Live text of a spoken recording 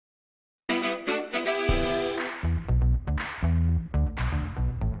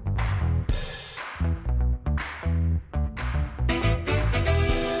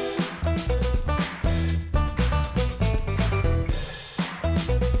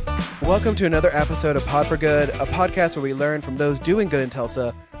Welcome to another episode of Pod for Good, a podcast where we learn from those doing good in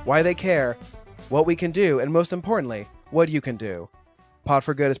Tulsa why they care, what we can do, and most importantly, what you can do. Pod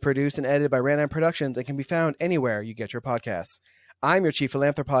for Good is produced and edited by Random Productions and can be found anywhere you get your podcasts. I'm your chief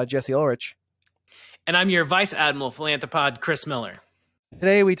philanthropod, Jesse Ulrich. And I'm your vice admiral philanthropod, Chris Miller.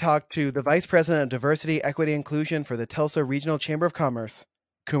 Today we talk to the Vice President of Diversity, Equity, and Inclusion for the Tulsa Regional Chamber of Commerce,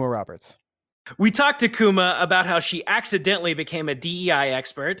 Kuma Roberts. We talked to Kuma about how she accidentally became a DEI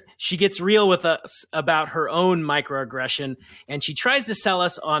expert. She gets real with us about her own microaggression, and she tries to sell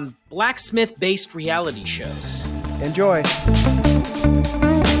us on blacksmith-based reality shows. Enjoy.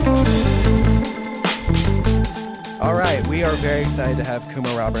 All right, we are very excited to have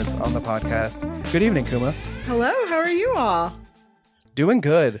Kuma Roberts on the podcast. Good evening, Kuma. Hello, how are you all? Doing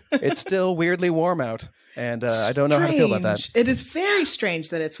good. It's still weirdly warm out, and I don't know how to feel about that. It is very strange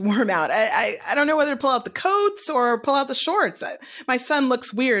that it's warm out. I don't know whether to pull out the coats or pull out the shorts. My son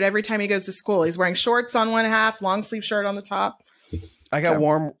looks weird every time he goes to school. He's wearing shorts on one half, long sleeve shirt on the top. I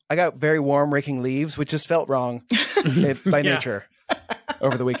got very warm raking leaves, which just felt wrong by nature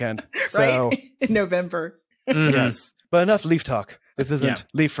over the weekend. So, right? In November. Mm-hmm. Yes. But enough leaf talk. This isn't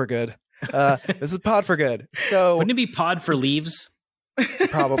Leaf for Good. This is Pod for Good. So wouldn't it be Pod for Leaves?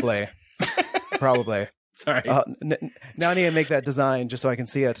 Probably. Sorry. Now I need to make that design just so I can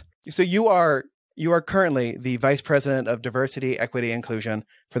see it. So you are currently the Vice President of Diversity, Equity, and Inclusion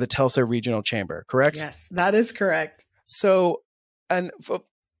for the Tulsa Regional Chamber, correct? Yes, that is correct. So, and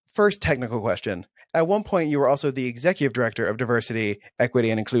first technical question. At one point, you were also the Executive Director of Diversity,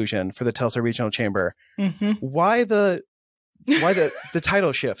 Equity, and Inclusion for the Tulsa Regional Chamber. Mm-hmm. Why the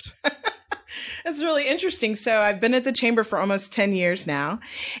title shift? It's really interesting. So I've been at the chamber for almost 10 years now,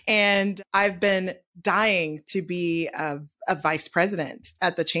 and I've been dying to be a vice president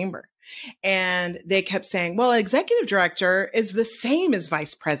at the chamber. And they kept saying, well, executive director is the same as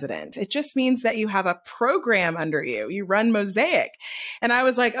vice president. It just means that you have a program under you. You run Mosaic. And I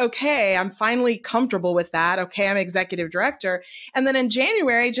was like, okay, I'm finally comfortable with that. Okay, I'm executive director. And then in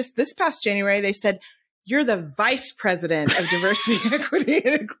January, just this past January, they said, you're the vice president of diversity, equity,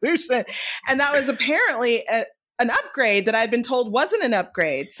 and inclusion. And that was apparently an upgrade that I'd been told wasn't an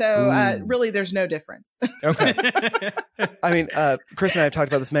upgrade. So really, there's no difference. Okay. I mean, Chris and I have talked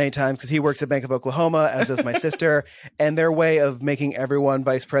about this many times because he works at Bank of Oklahoma, as does my sister. And their way of making everyone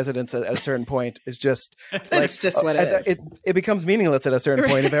vice presidents at a certain point is just like, it's just what it is. It becomes meaningless at a certain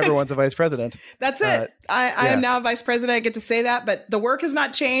point if everyone's a vice president. That's it. I am now a vice president. I get to say that, but the work has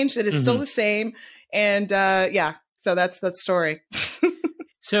not changed. It is still the same. And so that's the story.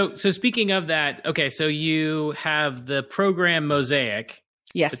 So speaking of that, okay, so you have the program Mosaic.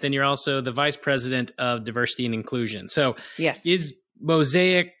 Yes. But then you're also the vice president of diversity and inclusion. So yes. Is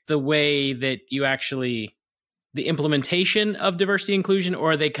Mosaic the way that you actually, the implementation of diversity and inclusion,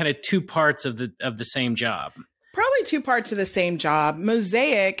 or are they kind of two parts of the same job? Probably two parts of the same job.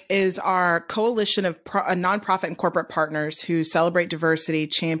 Mosaic is our coalition of nonprofit and corporate partners who celebrate diversity,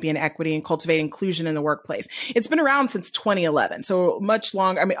 champion equity, and cultivate inclusion in the workplace. It's been around since 2011, so much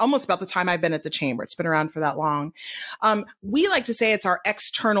longer. I mean, almost about the time I've been at the chamber. It's been around for that long. We like to say it's our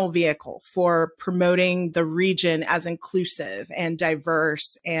external vehicle for promoting the region as inclusive and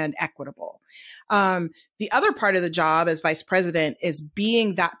diverse and equitable. The other part of the job as vice president is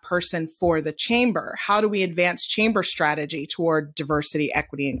being that person for the chamber. How do we advance chamber strategy toward diversity,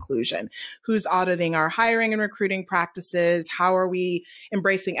 equity, inclusion? Who's auditing our hiring and recruiting practices? How are we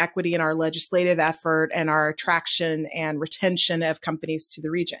embracing equity in our legislative effort and our attraction and retention of companies to the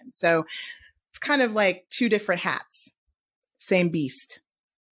region? So it's kind of like two different hats, same beast.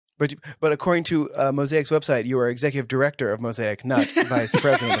 But according to Mosaic's website, you are executive director of Mosaic, not vice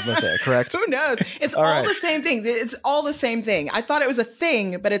president of Mosaic, correct? Who knows? It's all the same thing. It's all the same thing. I thought it was a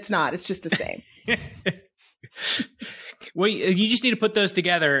thing, but it's not. It's just the same. Well, you just need to put those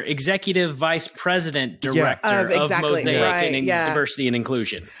together. Executive vice president director of Mosaic and diversity and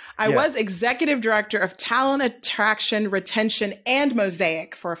inclusion. I was executive director of talent attraction, retention, and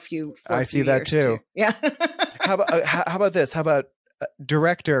Mosaic for a few I see that too. Yeah. How about this? How about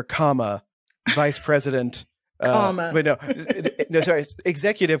director, comma, vice president, comma. Wait, no, sorry,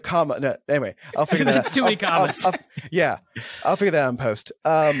 executive, comma. No, anyway, I'll figure that out. That's too many commas. I'll figure that out in post.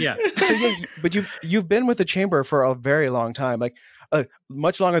 So but you've been with the chamber for a very long time, like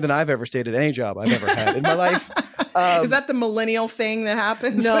much longer than I've ever stayed at any job I've ever had in my life. Is that the millennial thing that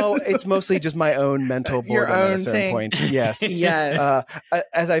happens? No, it's mostly just my own mental boredom at a certain point. Yes. Yes.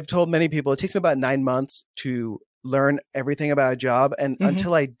 As I've told many people, it takes me about 9 months to learn everything about a job, and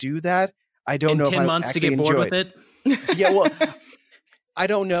until I do that, I don't know if I actually enjoy it. 10 months to get bored with it? Yeah, well, I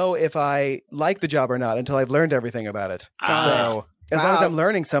don't know if I like the job or not until I've learned everything about it. So As long as I'm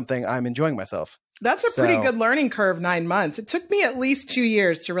learning something, I'm enjoying myself. That's a pretty good learning curve, 9 months. It took me at least 2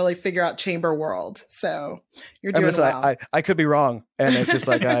 years to really figure out chamber world. So you're doing well. I could be wrong. And it's just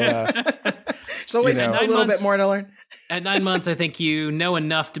like, there's always a little bit more to learn. At 9 months, I think you know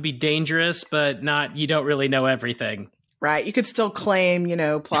enough to be dangerous, but you don't really know everything. Right. You could still claim,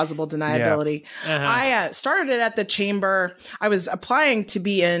 plausible deniability. Yeah. Uh-huh. I started at the chamber. I was applying to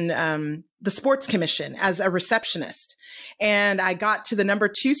be in the sports commission as a receptionist. And I got to the number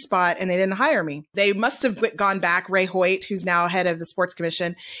 2 spot and they didn't hire me. They must have gone back. Ray Hoyt, who's now head of the sports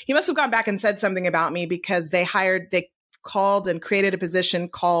commission, he must have gone back and said something about me because they called and created a position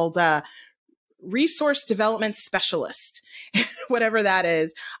called resource development specialist, whatever that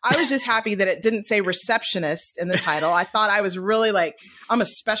is. I was just happy that it didn't say receptionist in the title. I thought I was really like, I'm a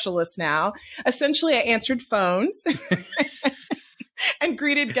specialist now. Essentially, I answered phones and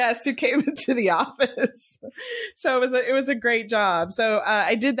greeted guests who came into the office. So it was a great job. So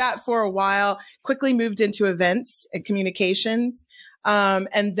I did that for a while, quickly moved into events and communications.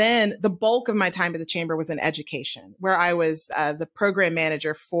 And then the bulk of my time at the chamber was in education, where I was the program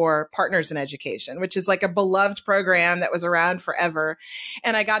manager for Partners in Education, which is like a beloved program that was around forever.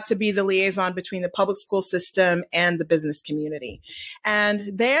 And I got to be the liaison between the public school system and the business community.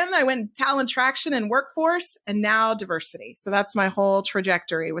 And then I went talent attraction and workforce and now diversity. So that's my whole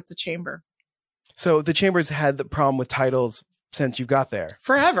trajectory with the chamber. So the chamber's had the problem with titles since you got there.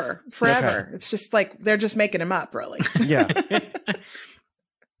 Forever. Okay. It's just like, they're just making them up, really. Yeah.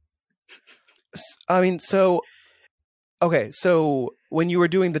 I mean, so when you were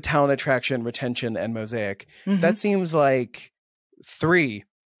doing the talent attraction, retention, and mosaic, that seems like 3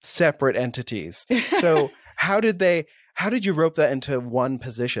 separate entities. So how did you rope that into one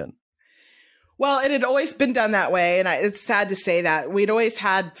position? Well, it had always been done that way. And it's sad to say that we'd always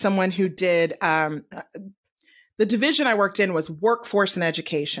had someone who did, the division I worked in was workforce and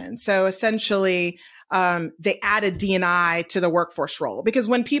education. So essentially, they added D&I to the workforce role because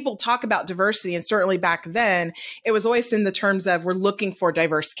when people talk about diversity, and certainly back then, it was always in the terms of we're looking for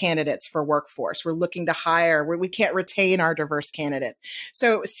diverse candidates for workforce. We're looking to hire where we can't retain our diverse candidates.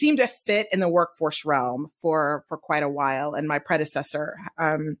 So it seemed to fit in the workforce realm for quite a while. And my predecessor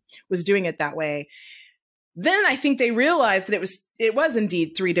was doing it that way. Then I think they realized that it was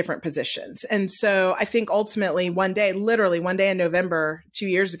indeed 3 different positions. And so I think ultimately literally one day in November, 2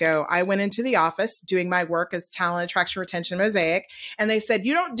 years ago, I went into the office doing my work as talent attraction, retention, mosaic. And they said,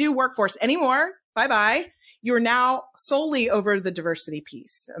 you don't do workforce anymore. Bye-bye. You're now solely over the diversity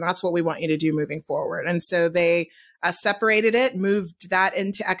piece. And that's what we want you to do moving forward. And so they separated it, moved that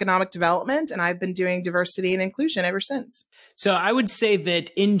into economic development. And I've been doing diversity and inclusion ever since. So I would say that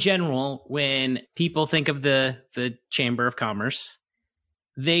in general, when people think of the Chamber of Commerce,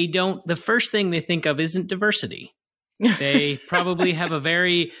 the first thing they think of isn't diversity. They probably have a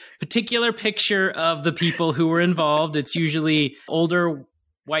very particular picture of the people who were involved. It's usually older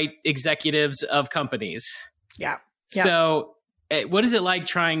white executives of companies. Yeah. So what is it like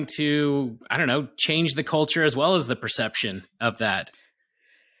trying to, change the culture as well as the perception of that?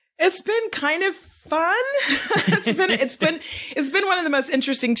 It's been kind of fun. It's been one of the most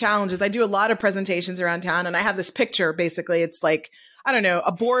interesting challenges. I do a lot of presentations around town and I have this picture, basically. It's like,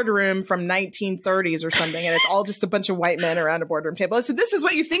 a boardroom from 1930s or something. And it's all just a bunch of white men around a boardroom table. I said, this is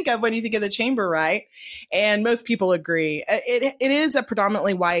what you think of when you think of the chamber, right? And most people agree. It is a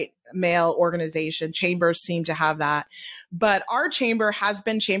predominantly white male organization. Chambers seem to have that. But our chamber has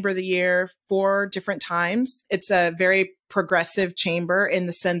been Chamber of the Year 4 different times. It's a very progressive chamber in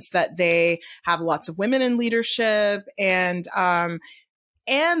the sense that they have lots of women in leadership and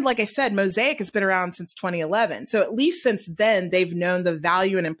like I said, Mosaic has been around since 2011. So at least since then, they've known the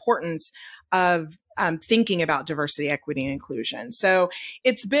value and importance of thinking about diversity, equity, and inclusion. So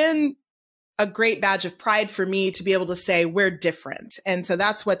it's been a great badge of pride for me to be able to say we're different. And so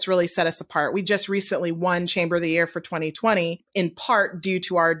that's what's really set us apart. We just recently won Chamber of the Year for 2020, in part due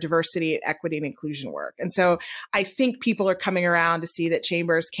to our diversity, equity, and inclusion work. And so I think people are coming around to see that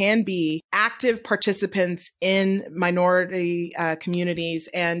chambers can be active participants in minority communities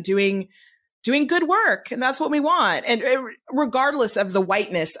and doing good work. And that's what we want. And regardless of the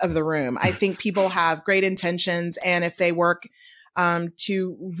whiteness of the room, I think people have great intentions. And if they work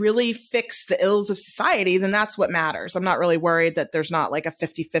to really fix the ills of society, then that's what matters. I'm not really worried that there's not like a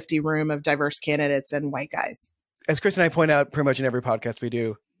 50-50 room of diverse candidates and white guys. As Chris and I point out pretty much in every podcast we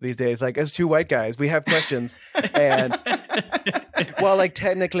do these days, like as 2 white guys, we have questions. And well, like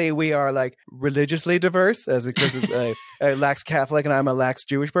technically we are like religiously diverse, as Chris is a lax Catholic and I'm a lax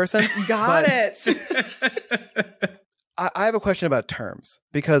Jewish person. Got it. I have a question about terms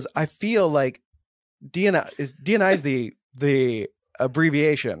because I feel like D&I is the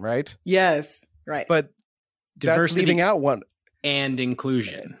abbreviation, right? Yes, right. But that's Diversity leaving out one. and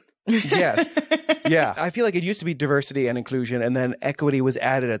inclusion. Yes. Yeah. I feel like it used to be diversity and inclusion, and then equity was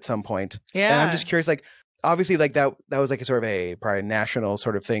added at some point. Yeah. And I'm just curious, like, obviously, like that was like a sort of a probably national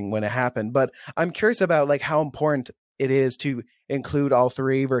sort of thing when it happened. But I'm curious about like how important it is to include all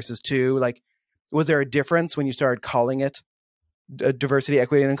three versus two. Like, was there a difference when you started calling it diversity,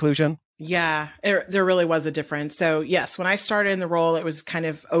 equity, and inclusion? Yeah, there really was a difference. So yes, when I started in the role, it was kind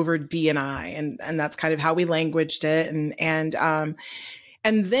of over D&I, and that's kind of how we languaged it. And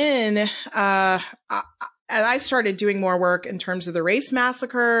then I started doing more work in terms of the race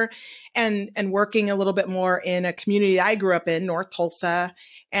massacre and working a little bit more in a community I grew up in, North Tulsa,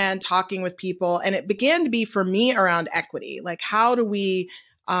 and talking with people. And it began to be for me around equity. Like, how do we,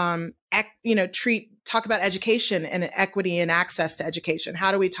 talk about education and equity and access to education?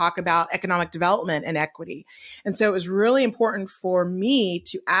 How do we talk about economic development and equity? And so it was really important for me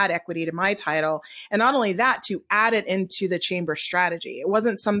to add equity to my title. And not only that, to add it into the chamber strategy. It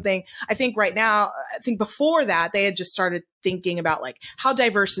wasn't something, I think right now, I think before that, they had just started thinking about like, how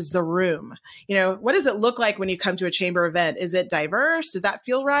diverse is the room? What does it look like when you come to a chamber event? Is it diverse? Does that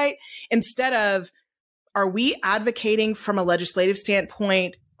feel right? Instead of, are we advocating from a legislative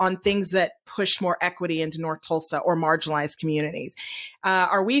standpoint on things that push more equity into North Tulsa or marginalized communities?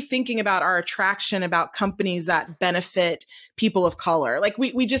 Are we thinking about our attraction about companies that benefit people of color? Like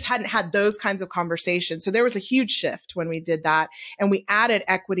we just hadn't had those kinds of conversations. So there was a huge shift when we did that. And we added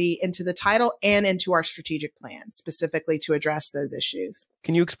equity into the title and into our strategic plan specifically to address those issues.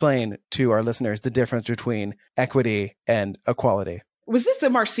 Can you explain to our listeners the difference between equity and equality? Was this a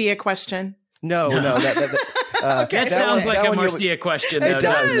Marcia question? No. Okay. That sounds like a Marcia question, though, it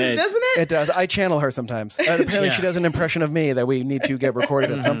doesn't it? It does. I channel her sometimes. Apparently, she does an impression of me that we need to get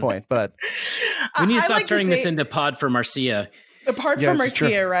recorded at some point. But we need to stop turning this into Pod for Marcia. Apart from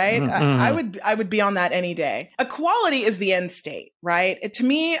Marcia, right? Mm-hmm. I would be on that any day. Equality is the end state, right? To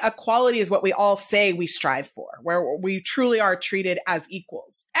me, equality is what we all say we strive for, where we truly are treated as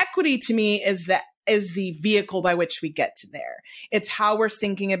equals. Equity to me is the vehicle by which we get to there. It's how we're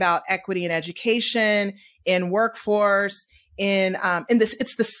thinking about equity in education, in workforce, in this,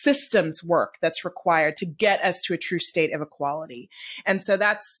 it's the systems work that's required to get us to a true state of equality. And so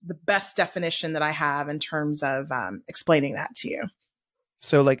that's the best definition that I have in terms of explaining that to you.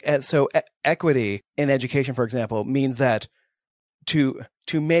 So equity in education, for example, means that to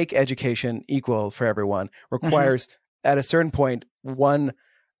make education equal for everyone requires at a certain point, one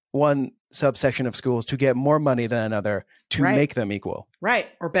subsection of schools to get more money than another to make them equal. Right.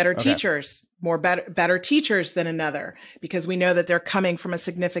 Or better teachers, better teachers than another, because we know that they're coming from a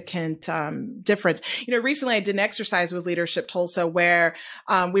significant difference. Recently I did an exercise with Leadership Tulsa where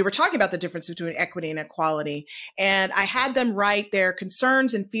we were talking about the difference between equity and equality. And I had them write their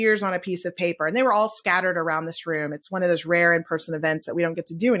concerns and fears on a piece of paper, and they were all scattered around this room. It's one of those rare in-person events that we don't get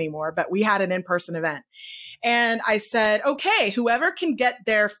to do anymore, but we had an in-person event. And I said, okay, whoever can get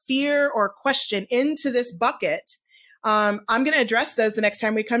their fear or question into this bucket, I'm going to address those the next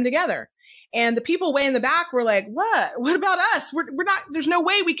time we come together. And the people way in the back were like, what about us? We're not, there's no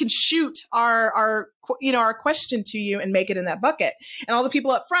way we can shoot our question to you and make it in that bucket. And all the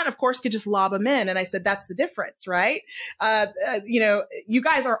people up front, of course, could just lob them in. And I said, that's the difference, right? You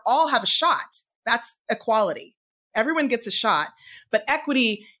guys all have a shot. That's equality. Everyone gets a shot. But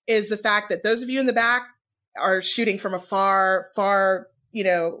equity is the fact that those of you in the back are shooting from a far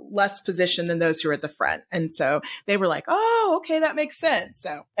less position than those who are at the front. And so they were like, oh, okay, that makes sense.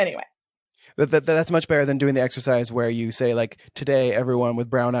 So anyway. That's much better than doing the exercise where you say, like, today everyone with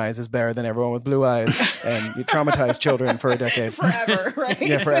brown eyes is better than everyone with blue eyes, and you traumatize children for a decade. Forever, right?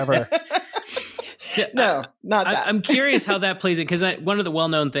 Yeah, forever. No, not that. I'm curious how that plays in, because one of the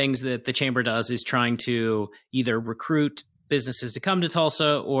well-known things that the chamber does is trying to either recruit businesses to come to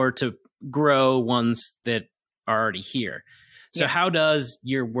Tulsa or to grow ones that are already here. So how does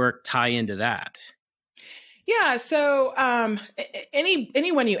your work tie into that? Yeah. So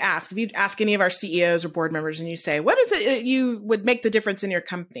anyone you ask, if you ask any of our CEOs or board members and you say, what is it you would make the difference in your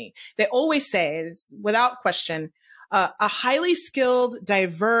company? They always say, it's without question, a highly skilled,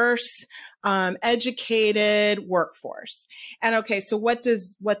 diverse, educated workforce. And okay, so what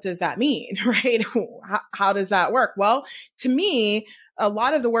does that mean, right? How does that work? Well, to me, a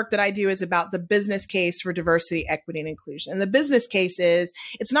lot of the work that I do is about the business case for diversity, equity, and inclusion. And the business case is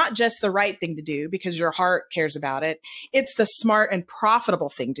it's not just the right thing to do because your heart cares about it. It's the smart and profitable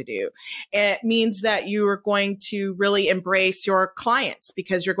thing to do. It means that you are going to really embrace your clients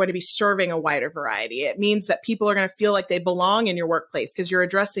because you're going to be serving a wider variety. It means that people are going to feel like they belong in your workplace because you're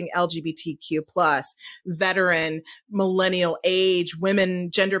addressing LGBTQ plus, veteran, millennial age,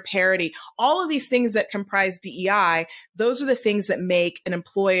 women, gender parity, all of these things that comprise DEI. Those are the things that make an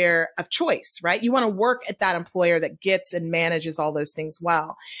employer of choice, right? You want to work at that employer that gets and manages all those things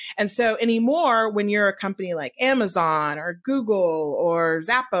well. And so anymore, when you're a company like Amazon or Google or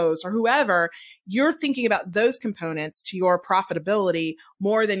Zappos or whoever, you're thinking about those components to your profitability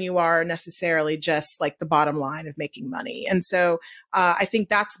more than you are necessarily just like the bottom line of making money. And so I think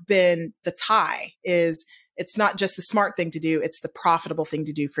that's been the tie is it's not just the smart thing to do, it's the profitable thing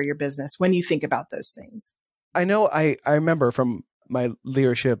to do for your business when you think about those things. I know I remember from my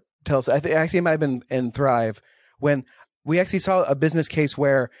leadership tells, I think actually it might have been in Thrive when we actually saw a business case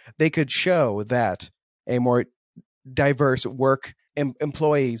where they could show that a more diverse work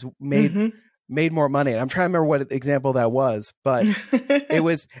employees made more money. And I'm trying to remember what example that was, but it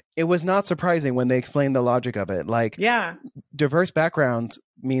was not surprising when they explained the logic of it. Like, diverse backgrounds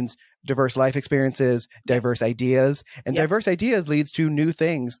means diverse life experiences, diverse ideas, and diverse ideas leads to new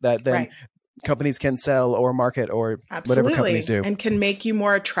things that then companies can sell or market or whatever companies do. And can make you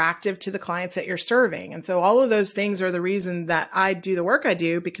more attractive to the clients that you're serving. And so all of those things are the reason that I do the work I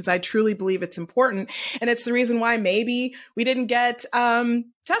do, because I truly believe it's important. And it's the reason why maybe we didn't get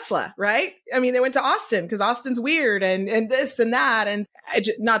Tesla, right? I mean, they went to Austin because Austin's weird and this and that. And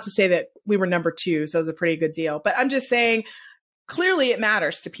not to say that we were number 2, so it was a pretty good deal. But I'm just saying, clearly it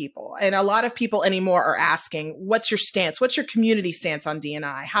matters to people. And a lot of people anymore are asking, what's your stance? What's your community stance on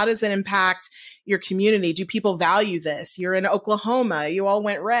D&I? How does it impact your community? Do people value this? You're in Oklahoma. You all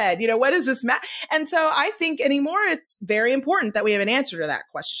went red. What does this matter? And so I think anymore, it's very important that we have an answer to that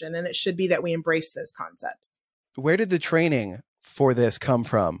question. And it should be that we embrace those concepts. Where did the training for this come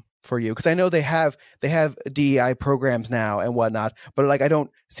from for you? Because I know they have DEI programs now and whatnot, but like I don't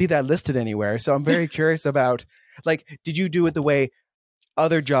see that listed anywhere. So I'm very curious about, like, did you do it the way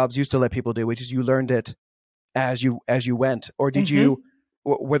other jobs used to let people do, which is you learned it as you went, or did you?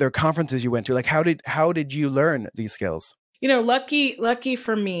 Were there conferences you went to? Like, how did you learn these skills? Lucky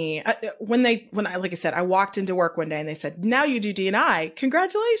for me, when I like I said, I walked into work one day and they said, "Now you do D&I,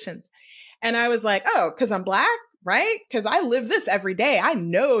 congratulations," and I was like, "Oh, because I'm Black, right? Because I live this every day. I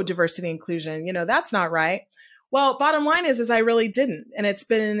know diversity and inclusion. That's not right." Well, bottom line is I really didn't. And it's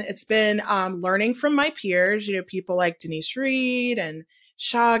been learning from my peers, people like Denise Reed and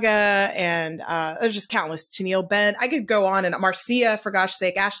Shaga, and there's just countless, Tennille Bent. I could go on, and Marcia, for gosh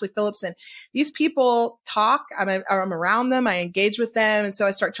sake, Ashley Phillipson. These people talk, I'm around them, I engage with them. And so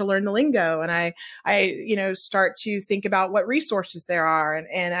I start to learn the lingo, and I start to think about what resources there are.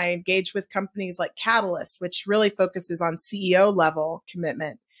 And I engage with companies like Catalyst, which really focuses on CEO level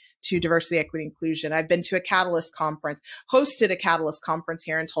commitment to diversity, equity, inclusion. I've been to a Catalyst conference, hosted a Catalyst conference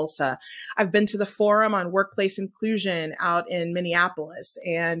here in Tulsa. I've been to the Forum on Workplace Inclusion out in Minneapolis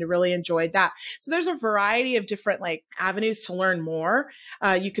and really enjoyed that. So there's a variety of different avenues to learn more.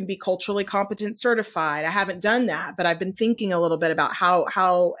 You can be culturally competent certified. I haven't done that, but I've been thinking a little bit about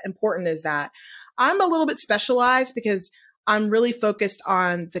how important is that. I'm a little bit specialized because I'm really focused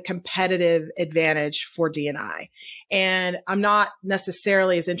on the competitive advantage for D&I. And I'm not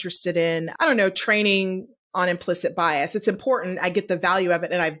necessarily as interested in, training on implicit bias. It's important. I get the value of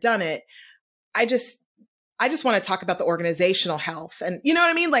it and I've done it. I just want to talk about the organizational health and you know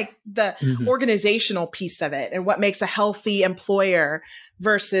what I mean? Like the organizational piece of it and what makes a healthy employer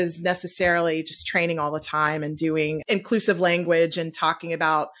versus necessarily just training all the time and doing inclusive language and talking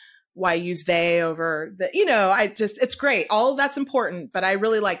about why use they over the, it's great. All of that's important, but I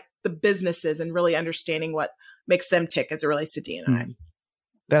really like the businesses and really understanding what makes them tick as it relates to D&I.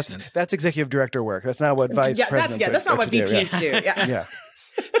 That's executive director work. That's not what vice presidents that's not what VPs do. Yeah.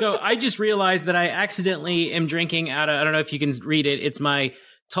 So I just realized that I accidentally am drinking out of, I don't know if you can read it. It's my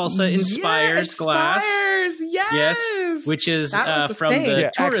Tulsa Inspires glass. Yes. Which is from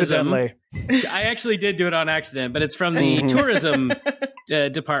the tourism. I actually did do it on accident, but it's from the tourism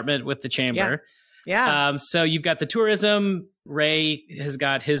department with the chamber. Yeah. So you've got the tourism. Ray has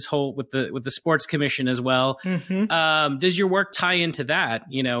got his whole with the sports commission as well. Does your work tie into that?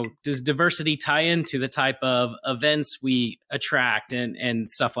 Does diversity tie into the type of events we attract and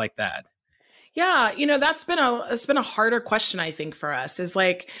stuff like that? Yeah, it's been a harder question, I think, for us is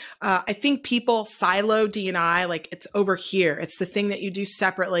like, I think people silo D&I, like it's over here. It's the thing that you do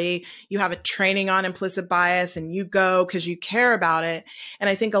separately. You have a training on implicit bias and you go because you care about it. And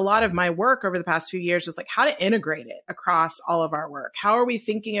I think a lot of my work over the past few years is like how to integrate it across all of our work. How are we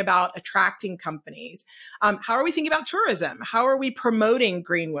thinking about attracting companies? How are we thinking about tourism? How are we promoting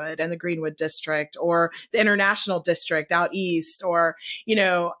Greenwood and the Greenwood district or the international district out east or,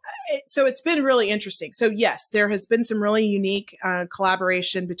 so it's been really interesting. So yes, there has been some really unique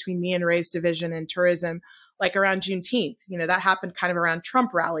collaboration between me and Ray's division and tourism, like around Juneteenth. That happened kind of around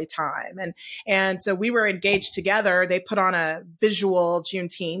Trump rally time. And so we were engaged together. They put on a visual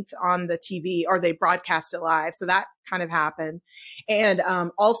Juneteenth on the TV or they broadcast it live. So that kind of happened. And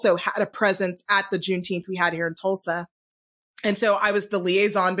also had a presence at the Juneteenth we had here in Tulsa. And so I was the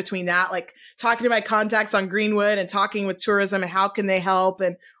liaison between that, like talking to my contacts on Greenwood and talking with tourism and how can they help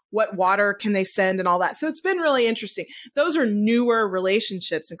and what water can they send and all that. So it's been really interesting. Those are newer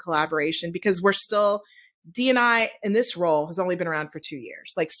relationships and collaboration because we're still, D&I in this role has only been around for 2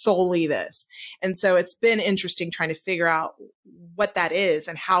 years, like solely this. And so it's been interesting trying to figure out what that is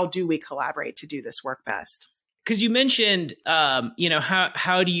and how do we collaborate to do this work best. Because you mentioned, how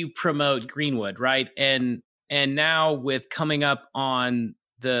do you promote Greenwood, right? And now with coming up on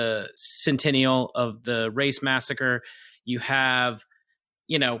the centennial of the race massacre, you have,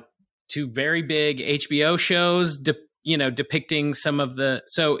 two very big HBO shows, depicting some of the,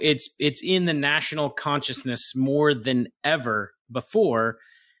 so it's in the national consciousness more than ever before,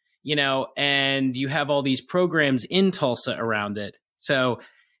 and you have all these programs in Tulsa around it. So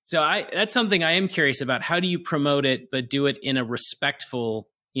that's something I am curious about. How do you promote it, but do it in a respectful,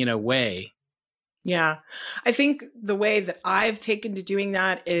 way? Yeah, I think the way that I've taken to doing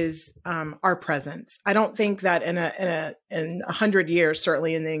that is our presence. I don't think that in 100 years,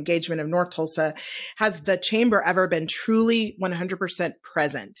 certainly in the engagement of North Tulsa, has the chamber ever been truly 100%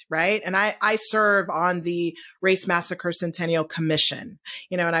 present, right? And I serve on the Race Massacre Centennial Commission,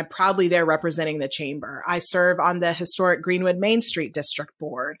 and I'm proudly there representing the chamber. I serve on the historic Greenwood Main Street District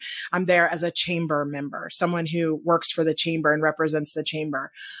Board. I'm there as a chamber member, someone who works for the chamber and represents the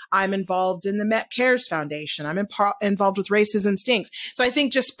chamber. I'm involved in the Met Cares Foundation. I'm involved with Races Instincts. So I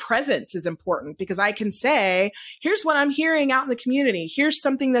think just presence is important because I can say, here's what I'm hearing out in the community. Here's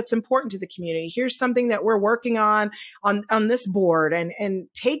something that's important to the community. Here's something that we're working on this board and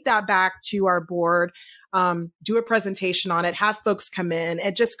take that back to our board, do a presentation on it, have folks come in.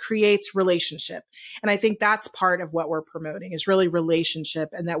 It just creates relationship. And I think that's part of what we're promoting is really relationship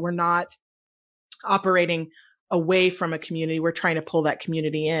and that we're not operating away from a community. We're trying to pull that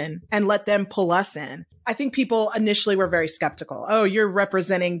community in and let them pull us in. I think people initially were very skeptical. Oh, you're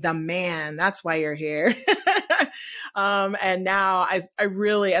representing the man. That's why you're here. And now I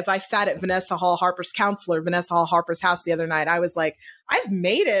really, as I sat at Vanessa Hall Harper's house the other night, I was like, I've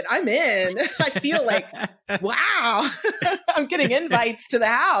made it. I'm in. I feel like, wow, I'm getting invites to the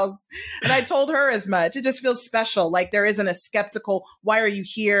house. And I told her as much. It just feels special. Like there isn't a skeptical, why are you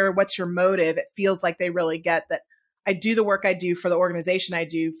here? What's your motive? It feels like they really get that I do the work I do for the organization I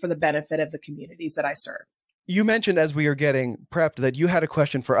do for the benefit of the communities that I serve. You mentioned as we were getting prepped that you had a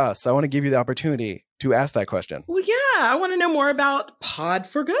question for us. I want to give you the opportunity to ask that question. Well, yeah, I want to know more about Pod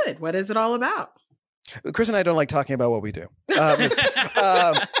for Good. What is it all about? Chris and I don't like talking about what we do.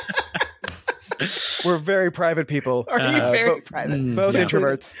 We're very private people. Are you very private? Both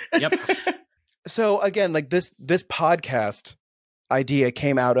introverts. Yep. So again, like this podcast idea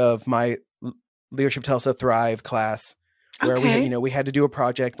came out of my Leadership Tulsa Thrive class where we had to do a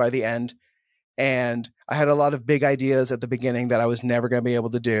project by the end. And I had a lot of big ideas at the beginning that I was never going to be able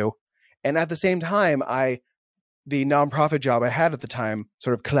to do. And at the same time, the nonprofit job I had at the time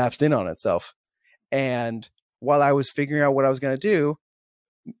sort of collapsed in on itself. And while I was figuring out what I was going to do,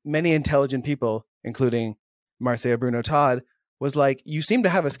 many intelligent people, including Marcia Bruno Todd, was like, you seem to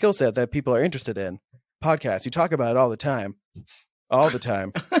have a skill set that people are interested in. Podcasts, you talk about it all the time. All the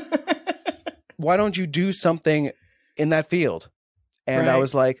time. Why don't you do something in that field? And I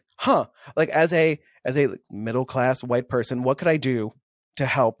was like, like as a middle class white person, what could I do to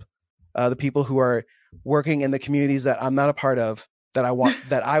help the people who are working in the communities that I'm not a part of that I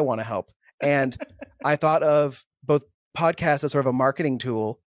want to help? And I thought of both podcasts as sort of a marketing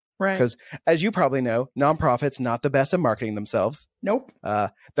tool, right? Because as you probably know, nonprofits not the best at marketing themselves. Nope.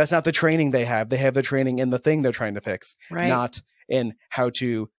 That's not the training they have. They have the training in the thing they're trying to fix, right, not in how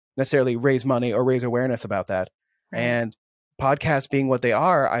to necessarily raise money or raise awareness about that. Right. And podcasts being what they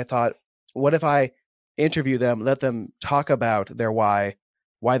are, I thought, what if I interview them, let them talk about their why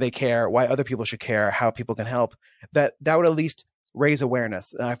they care, why other people should care, how people can help. That would at least raise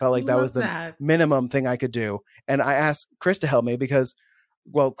awareness. And I felt like that was the minimum thing I could do. And I asked Chris to help me because,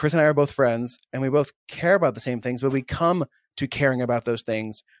 well, Chris and I are both friends and we both care about the same things, but we come to caring about those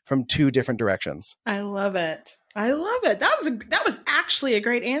things from two different directions. I love it. I love it. That was actually a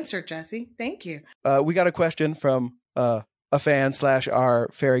great answer, Jesse. Thank you. We got a question from a fan / our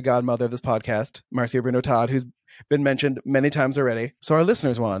fairy godmother of this podcast, Marcia Bruno Todd, who's been mentioned many times already. So our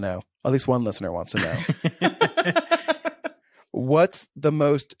listeners want to know, at least one listener wants to know. What's the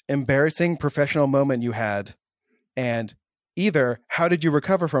most embarrassing professional moment you had? And either how did you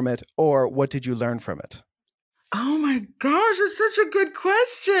recover from it or what did you learn from it? Oh my gosh, it's such a good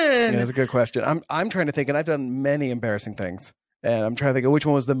question. Yeah, it's a good question. I'm trying to think, and I've done many embarrassing things. And I'm trying to think of which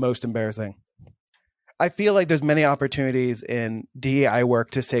one was the most embarrassing. I feel like there's many opportunities in DEI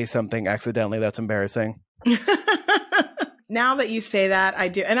work to say something accidentally that's embarrassing. Now that you say that, I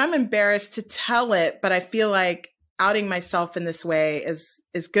do. And I'm embarrassed to tell it, but I feel like outing myself in this way is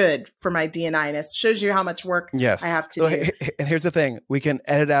good for my D&I-ness. Shows you how much work I have to do. And here's the thing. We can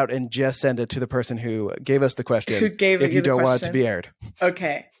edit out and just send it to the person who gave us the question. Who gave if you don't want it to be aired.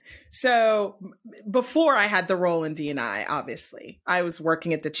 Okay. So before I had the role in D&I, obviously, I was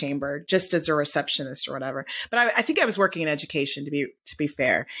working at the chamber just as a receptionist or whatever. But I think I was working in education, to be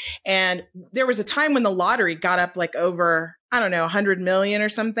fair. And there was a time when the lottery got up like over, I don't know, 100 million or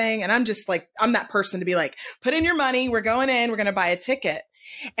something. And I'm just like, I'm that person to be like, put in your money. We're going in. We're going to buy a ticket.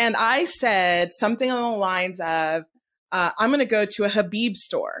 And I said something along the lines of, I'm going to go to a Habib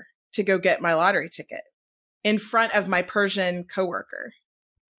store to go get my lottery ticket in front of my Persian coworker,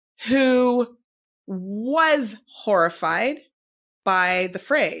 who was horrified by the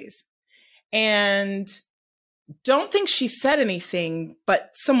phrase. And don't think she said anything,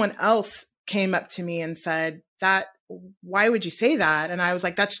 but someone else came up to me and said, why would you say that? And I was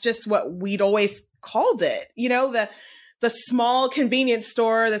like, that's just what we'd always called it. You know, the small convenience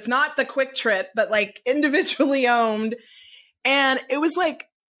store that's not the Quick Trip, but like individually owned. And it was like,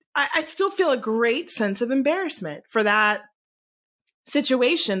 I still feel a great sense of embarrassment for that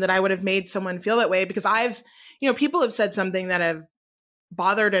situation, that I would have made someone feel that way, because people have said something that have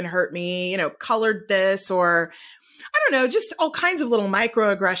bothered and hurt me, colored this, or I don't know, just all kinds of little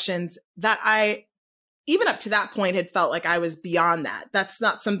microaggressions that I, even up to that point, had felt like I was beyond that. That's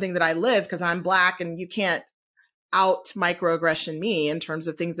not something that I live because I'm Black and you can't out microaggression me in terms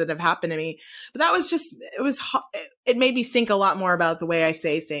of things that have happened to me. But that was just, it made me think a lot more about the way I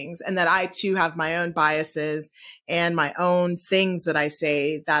say things, and that I too have my own biases and my own things that I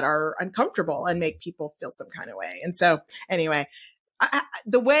say that are uncomfortable and make people feel some kind of way. And so anyway,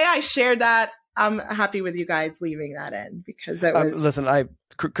 the way I shared that, I'm happy with you guys leaving that in, because it was... Listen,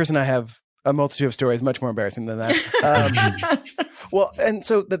 Chris and I have a multitude of stories much more embarrassing than that. Well, and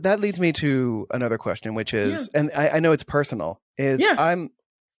so that leads me to another question, which is, and I know it's personal, is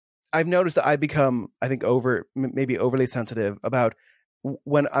I've noticed that I become, I think, maybe overly sensitive about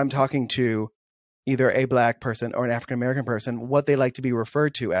when I'm talking to either a Black person or an African-American person, what they like to be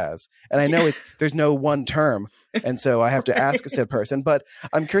referred to as. And I know there's no one term. And so I have to ask said person, but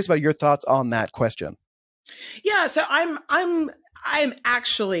I'm curious about your thoughts on that question. Yeah. So I'm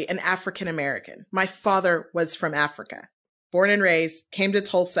actually an African-American. My father was from Africa, born and raised, came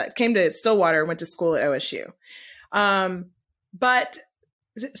to Stillwater, went to school at OSU. But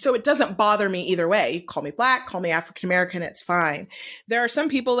so it doesn't bother me either way. You call me Black, call me African-American, it's fine. There are some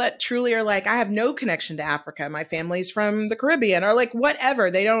people that truly are like, I have no connection to Africa. My family's from the Caribbean, or like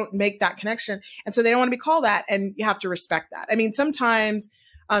whatever. They don't make that connection. And so they don't want to be called that. And you have to respect that. I mean, sometimes,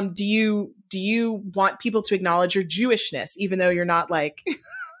 do you want people to acknowledge your Jewishness, even though you're not like,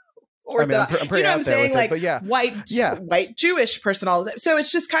 I'm pretty out there with it, but yeah. White Jewish person, all that. So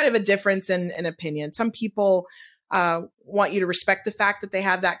it's just kind of a difference in opinion. Some people want you to respect the fact that they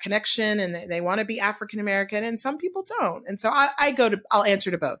have that connection and they want to be African-American, and some people don't. And so I'll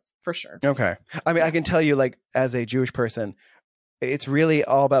answer to both for sure. Okay. I mean, I can tell you, like, as a Jewish person, it's really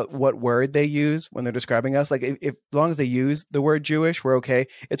all about what word they use when they're describing us. Like, if as long as they use the word Jewish, we're okay.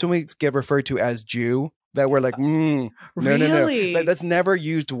 It's when we get referred to as Jew that we're like, no. That's never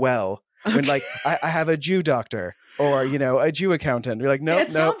used well. Okay. When like, I have a Jew doctor, or, a Jew accountant. You're like, no.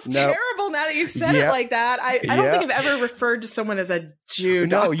 It sounds terrible now that you said it like that. I don't think I've ever referred to someone as a Jew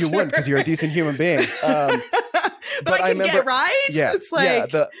doctor. No, you wouldn't, because you're a decent human being. But I remember, get right? Yeah, it's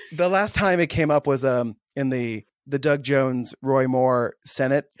like... The last time it came up was in the Doug Jones, Roy Moore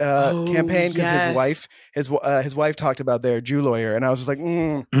Senate campaign, because his wife talked about their Jew lawyer, and I was just like,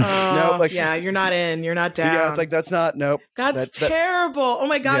 no, like, yeah, you're not in, you're not down. Yeah, it's like, that's not, nope. That's terrible. Oh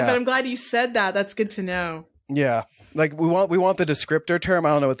my God, but I'm glad you said that. That's good to know. Yeah. Like, we want the descriptor term. I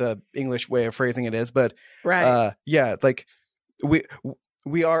don't know what the English way of phrasing it is, but right. like,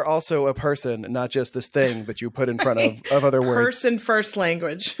 we are also a person, not just this thing that you put in front of other words. Person first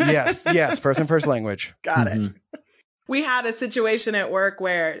language. Yes, person first language. Got it. We had a situation at work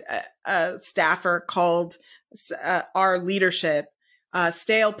where a staffer called our leadership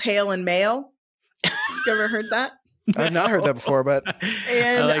stale, pale, and male. You ever heard that? I've not heard that before, but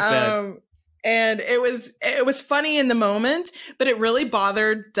and I like that. And it was funny in the moment, but it really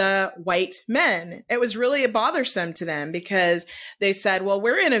bothered the white men. It was really bothersome to them because they said, well,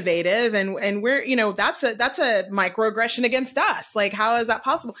 we're innovative and we're, that's a microaggression against us. Like, how is that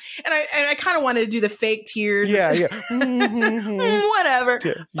possible? And I kind of wanted to do the fake tears. Yeah. Whatever.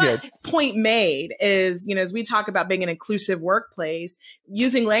 Yeah. But point made is, as we talk about being an inclusive workplace,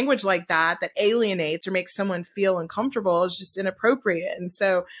 using language like that alienates or makes someone feel uncomfortable is just inappropriate. And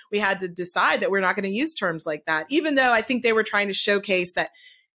so we had to decide that we're not going to use terms like that, even though I think they were trying to showcase that,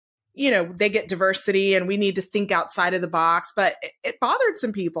 they get diversity and we need to think outside of the box, but it bothered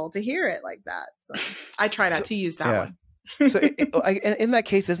some people to hear it like that. So I try not to use that one. So in that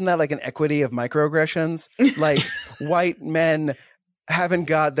case, isn't that like an equity of microaggressions? Like white men haven't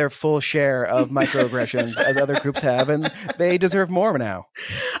got their full share of microaggressions as other groups have, and they deserve more now.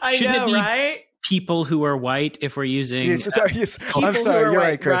 I know, right? People who are white, if we're using I'm sorry, you're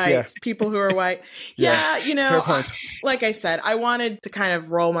right, Chris. Yeah. People who are white. Fair point. Like I said, I wanted to kind of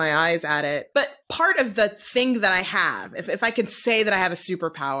roll my eyes at it. But part of the thing that I have, if I can say that I have a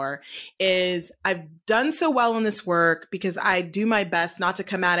superpower, is I've done so well in this work because I do my best not to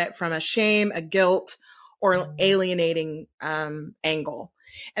come at it from a shame, a guilt, or alienating angle.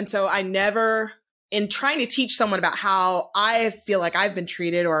 And so I never, in trying to teach someone about how I feel like I've been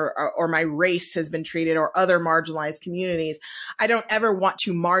treated or my race has been treated or other marginalized communities, I don't ever want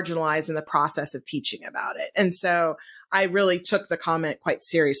to marginalize in the process of teaching about it. And so I really took the comment quite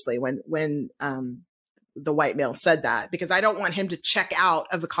seriously when the white male said that, because I don't want him to check out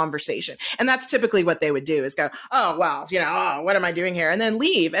of the conversation. And that's typically what they would do, is go, oh, well, what am I doing here? And then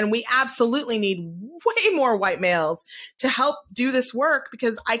leave. And we absolutely need way more white males to help do this work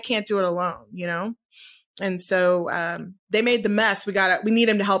because I can't do it alone, And so they made the mess. We need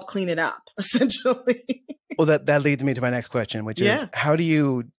him to help clean it up, essentially. Well, that leads me to my next question, which is how do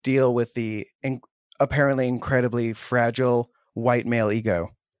you deal with the apparently incredibly fragile white male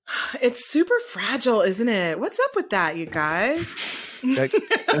ego? It's super fragile, isn't it? What's up with that, you guys?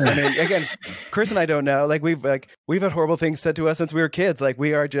 Again, Chris and I don't know. Like we've had horrible things said to us since we were kids. Like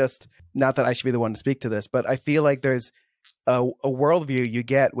we are just, not that I should be the one to speak to this, but I feel like there's a worldview you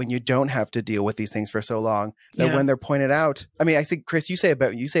get when you don't have to deal with these things for so long, that when they're pointed out. I mean, I think, Chris, you say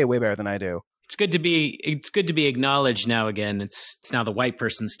it way better than I do. It's good to be acknowledged now again. It's now the white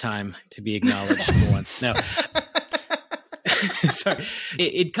person's time to be acknowledged for once. No. Sorry.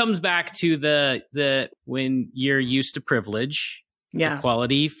 It comes back to the when you're used to privilege,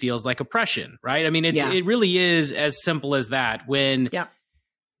 equality feels like oppression, right? I mean, it really is as simple as that. When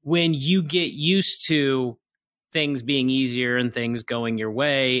you get used to things being easier and things going your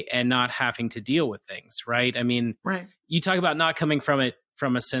way and not having to deal with things, right? I mean, you talk about not coming from it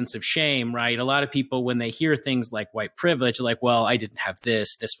from a sense of shame, right? A lot of people, when they hear things like white privilege, are like, well, I didn't have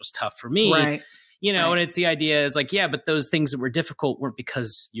this was tough for me. Right. And it's the idea is like, but those things that were difficult weren't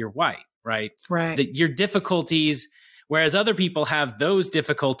because you're white, right? Right. That your difficulties, whereas other people have those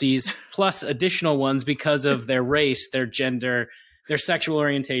difficulties plus additional ones because of their race, their gender, their sexual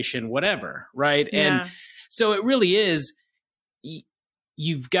orientation, whatever, right? Yeah. And so it really is,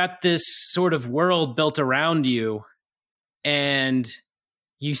 you've got this sort of world built around you, and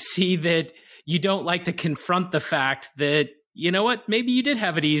you see that you don't like to confront the fact that, you know what, maybe you did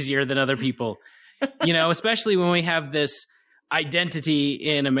have it easier than other people. Especially when we have this identity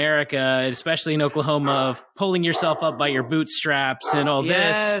in America, especially in Oklahoma, of pulling yourself up by your bootstraps and all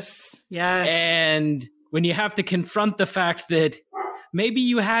this. Yes. And when you have to confront the fact that maybe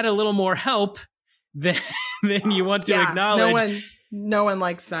you had a little more help than you want to acknowledge. No one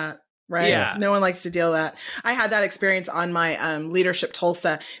likes that. Right. Yeah. No one likes to deal with that. I had that experience on my leadership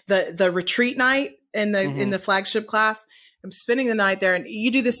Tulsa, the retreat night in the flagship class. I'm spending the night there, and you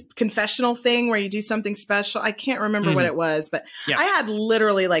do this confessional thing where you do something special. I can't remember what it was, but I had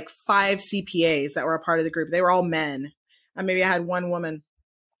literally like 5 CPAs that were a part of the group. They were all men. And maybe I had one woman.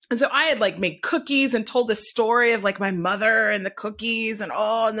 And so I had like made cookies and told this story of like my mother and the cookies and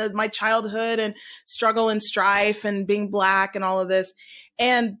my childhood and struggle and strife and being Black and all of this.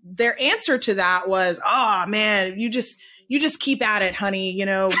 And their answer to that was, oh man, you just keep at it, honey,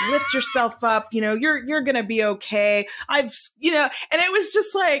 lift yourself up, you're going to be okay. And it was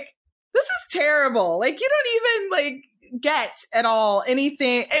just like, this is terrible. Like, you don't even get at all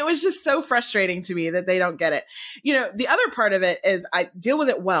anything. It was just so frustrating to me that they don't get it. You know, the other part of it is I deal with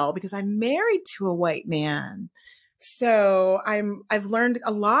it well because I'm married to a white man. So I've learned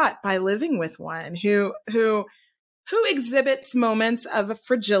a lot by living with one who exhibits moments of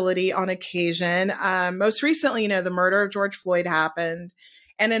fragility on occasion. Most recently, you know, the murder of George Floyd happened.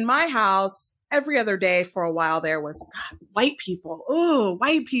 And in my house, every other day for a while there was, God, white people. Oh,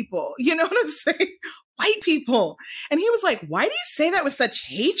 white people. You know what I'm saying? White people. And he was like, why do you say that with such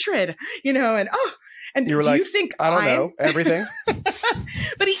hatred? You know, and you were do like, you think I don't know everything?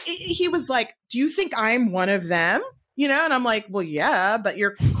 But he was like, do you think I'm one of them? You know, and I'm like, well, yeah, but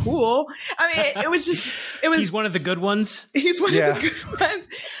you're cool. I mean, it was he's one of the good ones. He's one of the good ones.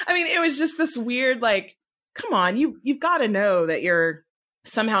 I mean, it was just this weird, like, come on, you've got to know that you're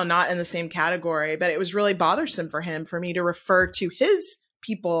somehow not in the same category. But it was really bothersome for him, for me to refer to his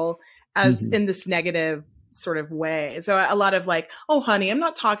people as in this negative sort of way. So a lot of like, oh, honey, I'm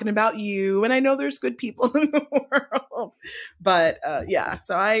not talking about you. And I know there's good people in the world. But yeah,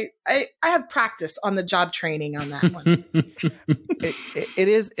 so I have practice on the job training on that one. It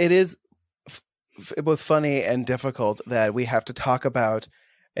is both funny and difficult that we have to talk about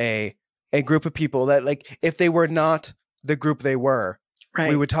a group of people that, like, if they were not the group they were, right,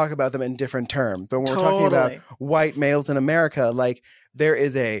 we would talk about them in different terms. But when we're talking about white males in America, like, there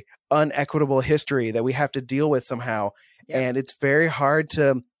is a unequitable history that we have to deal with somehow. Yep. And it's very hard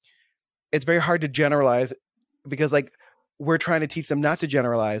to generalize, because, like, we're trying to teach them not to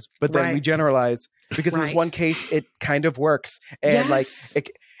generalize, but then we generalize because in this one case it kind of works. And like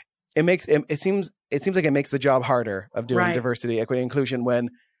it seems like it makes the job harder of doing diversity, equity, inclusion when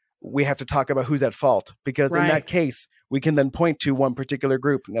we have to talk about who's at fault, because in that case we can then point to one particular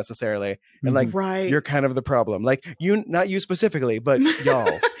group necessarily and like, you're kind of the problem. Like, you, not you specifically, but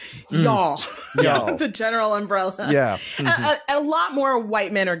y'all. Y'all. The general umbrella. Yeah. A lot more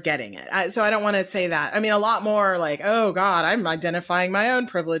white men are getting it. So I don't want to say that. I mean, a lot more like, oh God, I'm identifying my own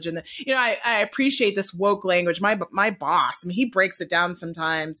privilege. And, you know, I appreciate this woke language. My boss, I mean, he breaks it down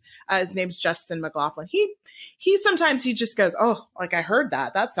sometimes. His name's Justin McLaughlin. He sometimes he just goes, oh, like, I heard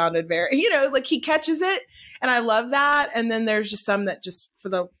that. That sounded very, you know, like, he catches it. And I love that. And then there's just some that just for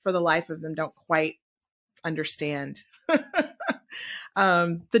the life of them don't quite understand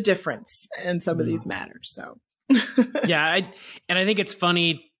the difference in some of these matters. So I think it's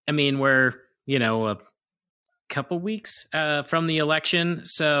funny. I mean, we're, you know, a couple weeks from the election.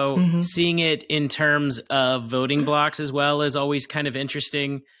 So seeing it in terms of voting blocks as well is always kind of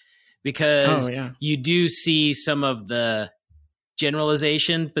interesting, because you do see some of the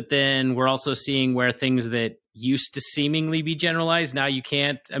generalization, but then we're also seeing where things that used to seemingly be generalized, now you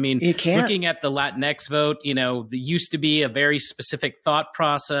can't. I mean, looking at the Latinx vote, you know, there used to be a very specific thought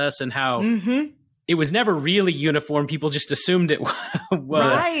process and how it was never really uniform. People just assumed it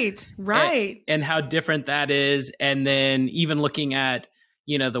was. Right. And how different that is. And then even looking at,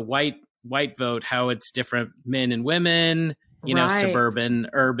 you know, the white vote, how it's different men and women, you know, suburban,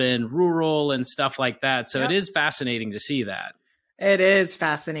 urban, rural, and stuff like that. So it is fascinating to see that. It is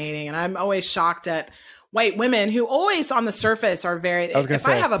fascinating. And I'm always shocked at white women who always on the surface are very,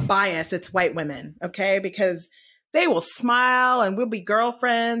 I have a bias, it's white women. Okay. Because they will smile and we'll be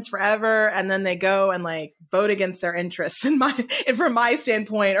girlfriends forever. And then they go and like vote against their interests and from my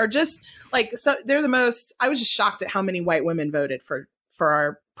standpoint, or just like, so they're the most, I was just shocked at how many white women voted for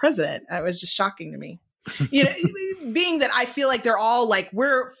our president. It was just shocking to me. You know, being that I feel like they're all like,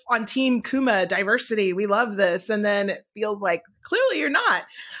 we're on team Kuma diversity. We love this. And then it feels like clearly you're not.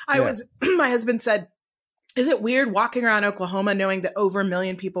 My husband said, is it weird walking around Oklahoma knowing that over 1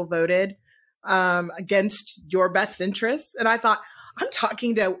 million people voted against your best interests? And I thought, I'm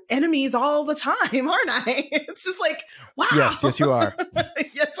talking to enemies all the time, aren't I? It's just like, wow. Yes, you are.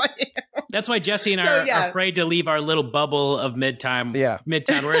 Yes, I am. That's why Jesse and I are afraid to leave our little bubble of Midtown. Yeah.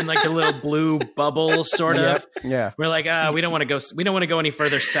 Midtown. We're in like a little blue bubble, sort of. Yeah. We're like, we don't want to go any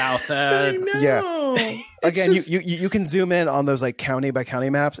further south. I know. Yeah. Again, you can zoom in on those like county by county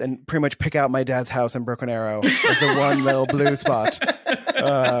maps and pretty much pick out my dad's house in Broken Arrow as the one little blue spot.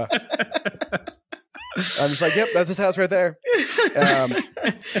 I'm just like, yep, that's his house right there. I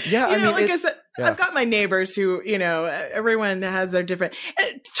said, I've got my neighbors who, you know, everyone has their different,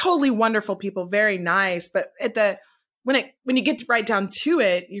 totally wonderful people, very nice. But when you get right down to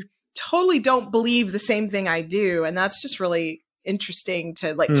it, you totally don't believe the same thing I do. And that's just really interesting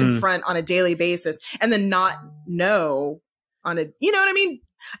to like confront on a daily basis and then not know you know what I mean?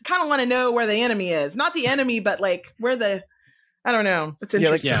 I kind of want to know where the enemy is, not the enemy, but like where the I don't know. It's Yeah,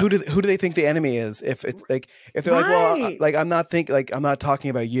 interesting. like who do they think the enemy is? If it's like if they're like, well, like I'm not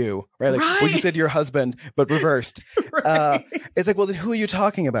talking about you, right? Like, well, you said your husband, but reversed. Right. It's like, well, then who are you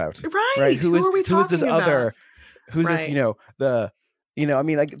talking about? Right. Who are we who is this talking other? about? Who's this? I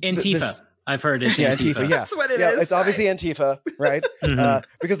mean, like Antifa. I've heard it's yeah, Antifa. Antifa. Yeah, That's what it is, it's obviously Antifa, right?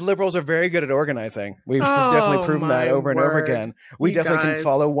 Because liberals are very good at organizing. We've definitely proven that over and over again. We definitely can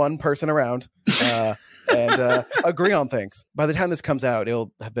follow one person around and agree on things. By the time this comes out,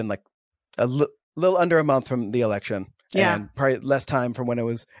 it'll have been like a little under a month from the election. Yeah. And probably less time from when it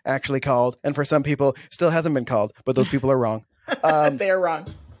was actually called. And for some people, still hasn't been called, but those people are wrong. They're wrong.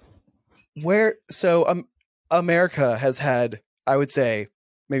 America has had, I would say,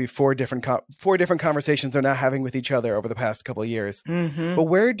 maybe four different conversations they're now having with each other over the past couple of years. Mm-hmm. But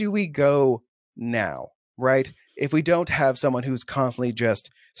where do we go now, right? If we don't have someone who's constantly just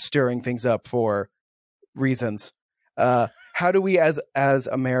stirring things up for reasons, how do we as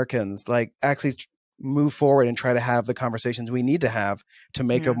Americans like actually move forward and try to have the conversations we need to have to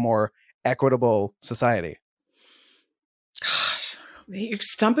make a more equitable society? Gosh, you're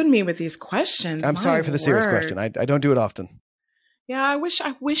stumping me with these questions. I'm sorry for the serious question. I don't do it often. Yeah, I wish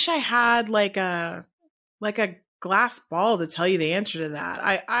I had like a glass ball to tell you the answer to that.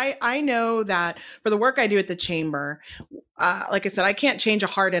 I know that for the work I do at the chamber, like I said, I can't change a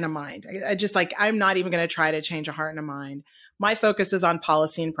heart and a mind. I just I'm not even going to try to change a heart and a mind. My focus is on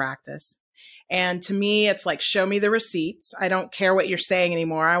policy and practice. And to me, it's like, show me the receipts. I don't care what you're saying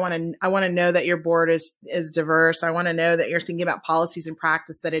anymore. I want to know that your board is diverse. I want to know that you're thinking about policies and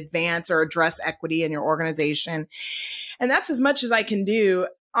practice that advance or address equity in your organization. And that's as much as I can do.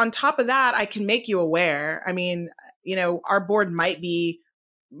 On top of that, I can make you aware. I mean, our board might be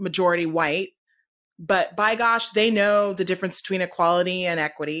majority white, but by gosh, they know the difference between equality and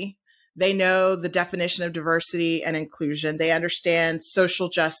equity. They know the definition of diversity and inclusion. They understand social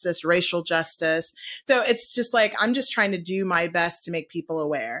justice, racial justice. So it's just like, I'm just trying to do my best to make people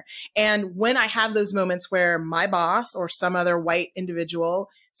aware. And when I have those moments where my boss or some other white individual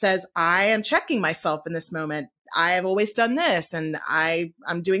says, I am checking myself in this moment, I have always done this and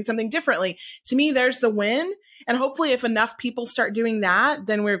I'm doing something differently. To me, there's the win. And hopefully if enough people start doing that,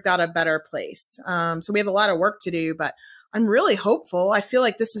 then we've got a better place. So we have a lot of work to do, but I'm really hopeful. I feel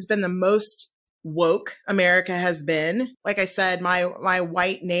like this has been the most woke America has been. Like I said, my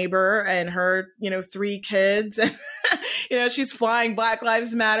white neighbor and her, 3 kids, and, she's flying Black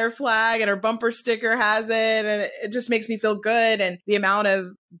Lives Matter flag and her bumper sticker has it. And it just makes me feel good. And the amount of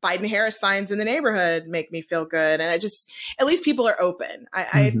Biden-Harris signs in the neighborhood make me feel good. And at least people are open.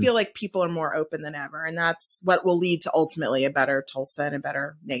 I feel like people are more open than ever. And that's what will lead to ultimately a better Tulsa and a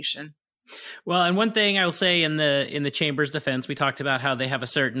better nation. Well, and one thing I will say in the chamber's defense, we talked about how they have a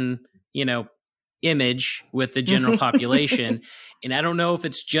certain, image with the general population. And I don't know if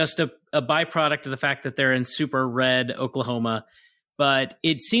it's just a byproduct of the fact that they're in super red Oklahoma, but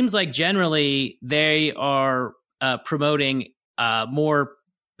it seems like generally they are promoting more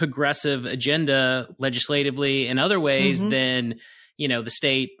progressive agenda legislatively in other ways than, the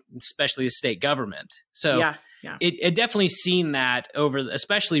state, especially the state government. So yeah. It definitely seen that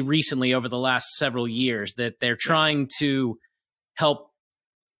especially recently over the last several years, that they're trying to help,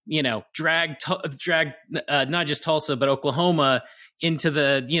 drag not just Tulsa, but Oklahoma into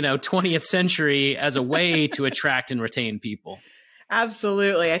the, 20th century as a way to attract and retain people.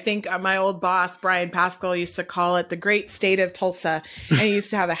 Absolutely. I think my old boss, Brian Pascal, used to call it the great state of Tulsa. And he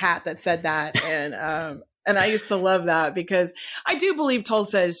used to have a hat that said that. And I used to love that because I do believe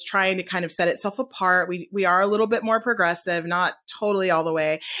Tulsa is trying to kind of set itself apart. We are a little bit more progressive, not totally all the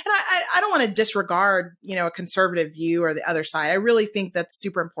way. And I don't want to disregard, a conservative view or the other side. I really think that's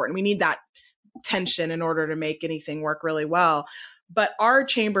super important. We need that tension in order to make anything work really well. But our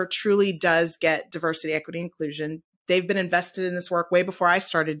chamber truly does get diversity, equity, inclusion. They've been invested in this work way before I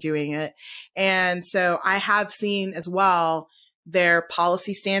started doing it. And so I have seen as well their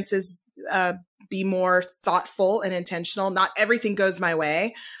policy stances be more thoughtful and intentional. Not everything goes my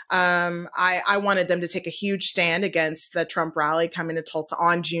way. I wanted them to take a huge stand against the Trump rally coming to Tulsa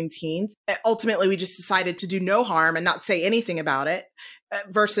on Juneteenth. Ultimately, we just decided to do no harm and not say anything about it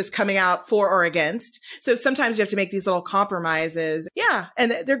versus coming out for or against. So sometimes you have to make these little compromises. Yeah.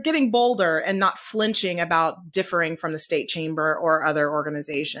 And they're getting bolder and not flinching about differing from the state chamber or other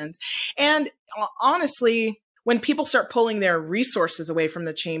organizations. And honestly, when people start pulling their resources away from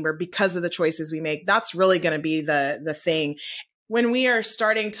the chamber because of the choices we make, that's really going to be the thing. When we are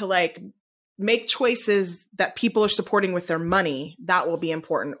starting to make choices that people are supporting with their money, that will be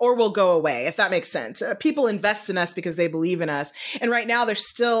important or will go away, if that makes sense. People invest in us because they believe in us. And right now there's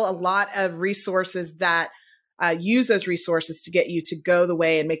still a lot of resources that use those resources to get you to go the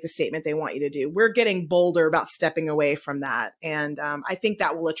way and make the statement they want you to do. We're getting bolder about stepping away from that. And I think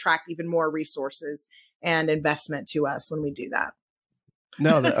that will attract even more resources and investment to us when we do that.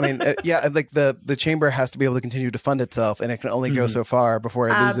 No, I mean, yeah, like the chamber has to be able to continue to fund itself, and it can only go so far before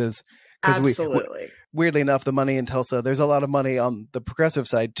it loses. Absolutely. Weirdly enough, the money in Tulsa, there's a lot of money on the progressive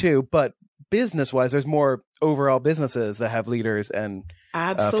side too, but business-wise, there's more overall businesses that have leaders and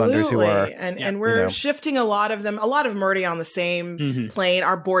funders who are, and we're shifting a lot of them. A lot of them are already on the same plane.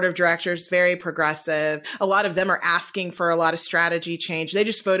 Our board of directors, very progressive. A lot of them are asking for a lot of strategy change. They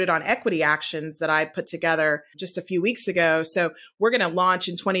just voted on equity actions that I put together just a few weeks ago. So we're going to launch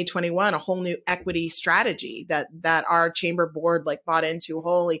in 2021 a whole new equity strategy that our chamber board bought into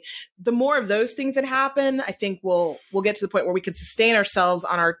wholly. The more of those things that happen, I think we'll get to the point where we can sustain ourselves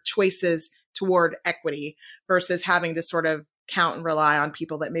on our choices toward equity versus having to sort of count and rely on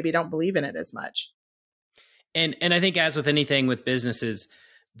people that maybe don't believe in it as much. And I think, as with anything with businesses,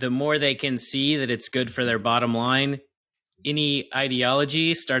 the more they can see that it's good for their bottom line, any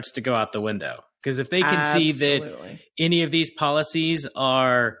ideology starts to go out the window. Because if they can see that any of these policies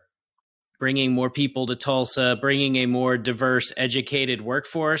are bringing more people to Tulsa, bringing a more diverse, educated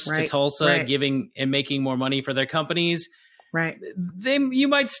workforce to Tulsa, giving and making more money for their companies, then you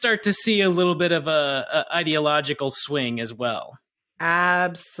might start to see a little bit of a ideological swing as well.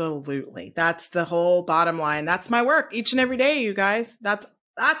 Absolutely. That's the whole bottom line. That's my work each and every day, you guys. That's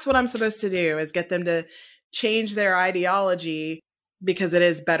what I'm supposed to do, is get them to change their ideology because it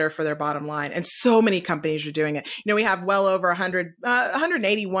is better for their bottom line. And so many companies are doing it. We have well over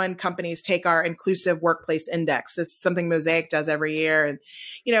 181 companies take our inclusive workplace index. It's something Mosaic does every year. And,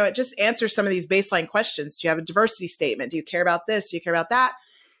 it just answers some of these baseline questions. Do you have a diversity statement? Do you care about this? Do you care about that?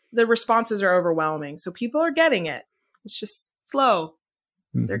 The responses are overwhelming. So people are getting it. It's just slow.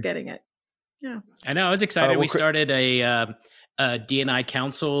 They're getting it. Yeah. I know. I was excited. We started a D&I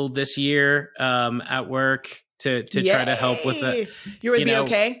council this year at work to try to help with the, you would be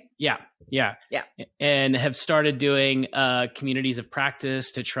okay. Yeah. And have started doing communities of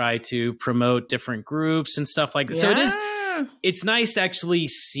practice to try to promote different groups and stuff like that. So it's nice actually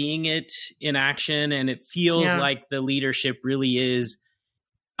seeing it in action, and it feels like the leadership really is.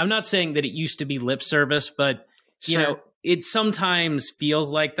 I'm not saying that it used to be lip service, but it sometimes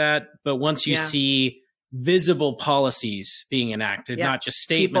feels like that. But once you see visible policies being enacted, not just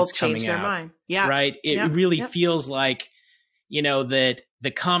statements coming out. Mind. Right. It really feels like, that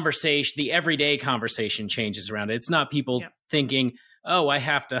the conversation, the everyday conversation changes around it. It's not people thinking, oh, I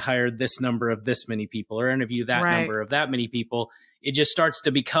have to hire this number of this many people or interview that number of that many people. It just starts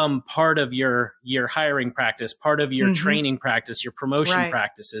to become part of your hiring practice, part of your training practice, your promotion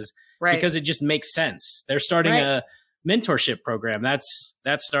practices, because it just makes sense. They're starting a mentorship program. That's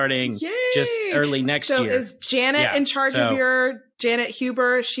starting just early next year. So is Janet in charge of Janet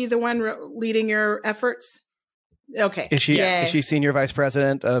Huber? Is she the one leading your efforts? Okay. Is she senior vice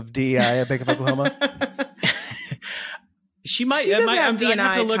president of DEI at Bank of Oklahoma? She might. I'd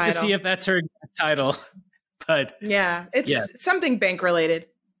have to look to see if that's her title. But it's something bank related.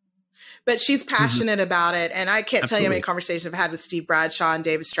 But she's passionate about it. And I can't tell you how many conversations I've had with Steve Bradshaw and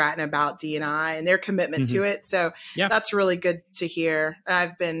David Stratton about D&I and their commitment to it. So that's really good to hear.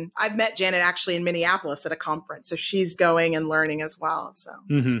 I've met Janet actually in Minneapolis at a conference. So she's going and learning as well. So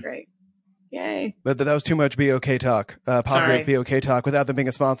that's great. Yay. But that was too much BOK talk. Positive BOK talk without them being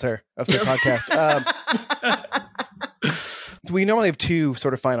a sponsor of the podcast. We normally have two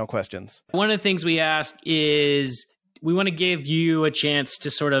sort of final questions. One of the things we ask is we want to give you a chance to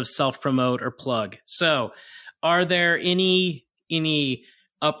sort of self-promote or plug. So are there any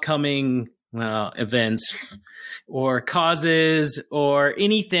upcoming events or causes or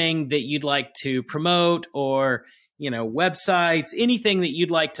anything that you'd like to promote, or websites, anything that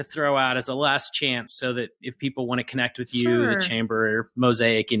you'd like to throw out as a last chance, so that if people want to connect with you, the chamber, or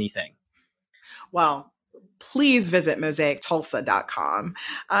Mosaic, anything? Well, please visit mosaic-tulsa.com.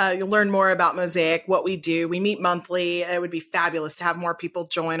 You'll learn more about Mosaic, what we do. We meet monthly. It would be fabulous to have more people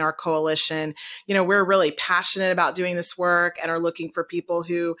join our coalition. We're really passionate about doing this work and are looking for people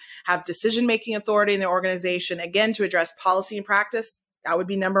who have decision-making authority in the organization, again, to address policy and practice. That would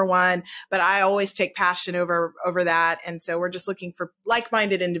be number one. But I always take passion over that. And so we're just looking for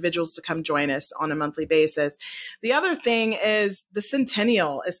like-minded individuals to come join us on a monthly basis. The other thing is the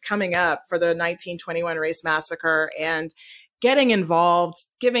centennial is coming up for the 1921 Race Massacre, and getting involved,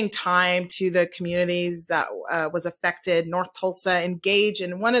 giving time to the communities that was affected, North Tulsa, engage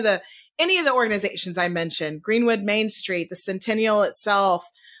in any of the organizations I mentioned, Greenwood Main Street, the centennial itself.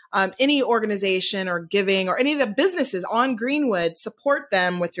 any organization or giving or any of the businesses on Greenwood, support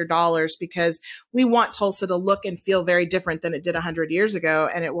them with your dollars, because we want Tulsa to look and feel very different than it did 100 years ago.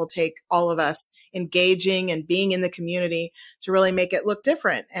 And it will take all of us engaging and being in the community to really make it look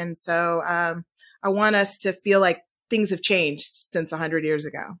different. And so I want us to feel like things have changed since 100 years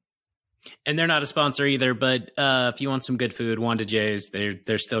ago. And they're not a sponsor either, but if you want some good food, Wanda J's,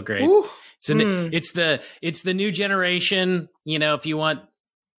 they're still great. Ooh, it's the new generation. You know, if you want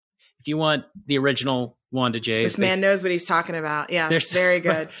the original Wanda J's, this man knows what he's talking about. Yeah, it's very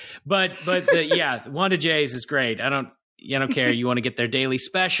good. But Wanda J's is great. I don't care. You want to get their daily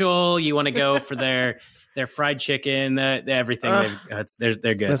special. You want to go for their fried chicken, everything.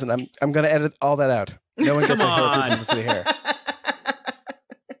 They're good. Listen, I'm going to edit all that out. No one gets a hill of publicity here.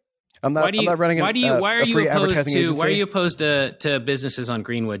 I'm not running why are you opposed agency. to businesses on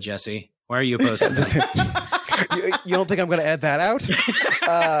Greenwood, Jesse? Why are you opposed to that? You don't think I'm going to add that out?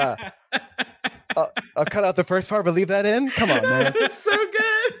 I'll cut out the first part, but leave that in? Come on, man. It's so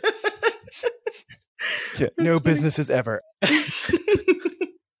good. Yeah, no businesses ever.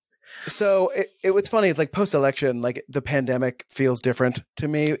 So it was funny. It's like post-election, like the pandemic feels different to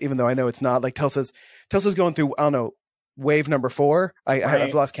me, even though I know it's not. Like Tulsa's going through, I don't know, wave number 4.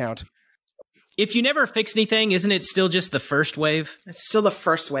 I've lost count. If you never fix anything, isn't it still just the first wave? It's still the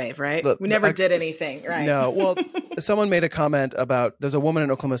first wave, right? We never did anything, right? No. Well, someone made a comment about there's a woman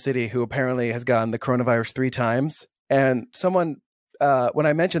in Oklahoma City who apparently has gotten the coronavirus 3 times. And someone, when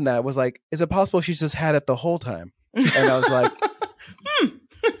I mentioned that, was like, is it possible she's just had it the whole time? And I was like,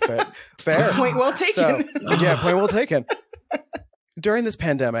 fair. Point well taken. So, yeah, point well taken. During this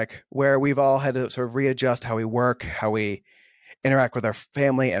pandemic, where we've all had to sort of readjust how we work, how we interact with our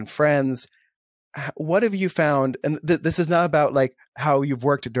family and friends, what have you found? And this is not about like how you've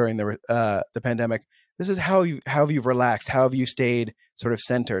worked during the pandemic. This is how you've relaxed. How have you stayed sort of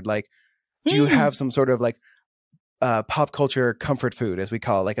centered? Like, do you have some sort of like pop culture comfort food, as we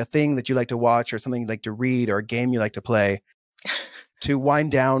call it, like a thing that you like to watch or something you like to read or a game you like to play to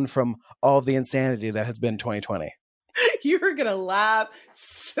wind down from all of the insanity that has been 2020? You're going to laugh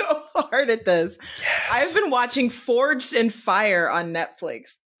so hard at this. Yes. I've been watching Forged in Fire on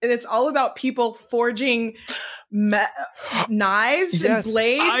Netflix, and it's all about people forging knives and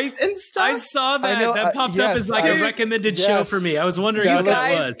blades and stuff. I saw that. That popped up as like a recommended show for me. I was wondering what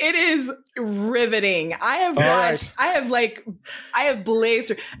that was. It is riveting. I have watched, I have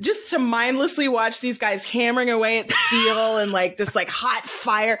blazed just to mindlessly watch these guys hammering away at steel and like this like hot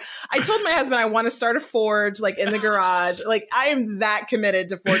fire. I told my husband I want to start a forge like in the garage. Like I am that committed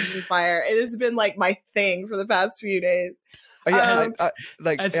to Forged in Fire. It has been like my thing for the past few days. As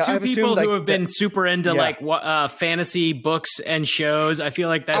two people who have been super into like fantasy books and shows, I feel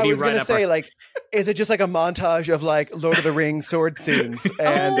like that'd be right up. Like, is it just like a montage of like Lord of the Rings sword scenes?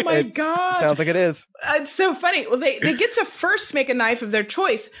 And oh my god, sounds like it is. It's so funny. Well, they get to first make a knife of their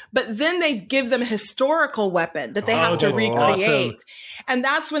choice, but then they give them a historical weapon that they have to recreate. Awesome. And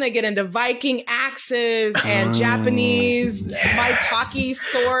that's when they get into Viking axes and Japanese maitake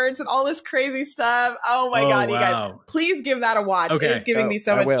swords and all this crazy stuff. Oh my God, you guys, please give that a watch. Okay. It is giving me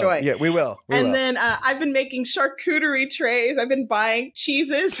so much joy. Yeah, we will. Then I've been making charcuterie trays. I've been buying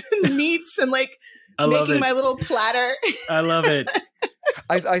cheeses and meats and like making my little platter. I love it.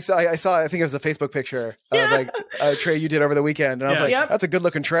 I saw, I think it was a Facebook picture of like a tray you did over the weekend. And I was like, that's a good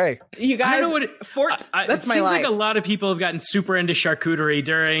looking tray. You guys, I don't know that's my life. It seems like a lot of people have gotten super into charcuterie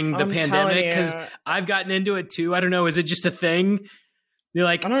during the pandemic because I've gotten into it too. I don't know. Is it just a thing? You're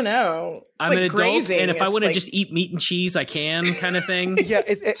like, I don't know. I'm an adult, and if I want to just eat meat and cheese, I can, kind of thing. Yeah,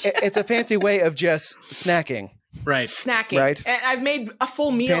 it's a fancy way of just snacking. Right. Snacking. Right. And I've made a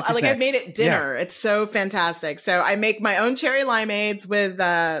full meal. Fancy like snacks. I've made it dinner. Yeah. It's so fantastic. So I make my own cherry limeades with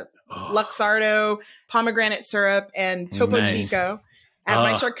Luxardo, pomegranate syrup, and Topo Chico at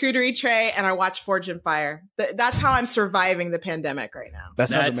my charcuterie tray, and I watch Forged in Fire. That's how I'm surviving the pandemic right now. That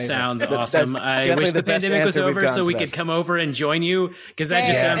sounds awesome. I wish the pandemic was over so we could come over and join you, because that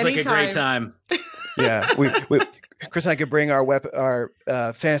just sounds like a great time. Yeah. Chris and I could bring our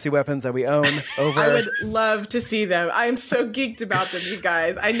fantasy weapons that we own over. I would love to see them. I'm so geeked about them, you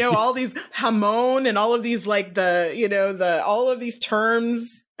guys. I know all these hamon and all of these like all of these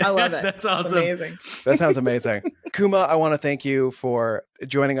terms. I love it. That's awesome. It's amazing. That sounds amazing. Kuma, I want to thank you for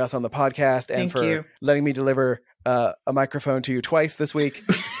joining us on the podcast and for letting me deliver a microphone to you twice this week.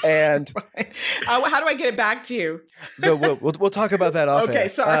 And how do I get it back to you? We'll talk about that off Okay, air.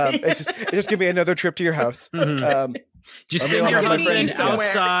 sorry. It just give me another trip to your house. Mm-hmm. Just send your husband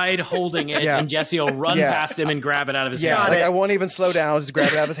outside holding it, and Jesse will run past him and grab it out of his hand. Like I won't even slow down. I'll just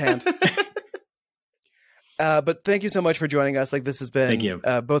grab it out of his hand. But thank you so much for joining us. Like, this has been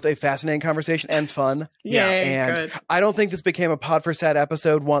both a fascinating conversation and fun. And good. I don't think this became a Pod for Sad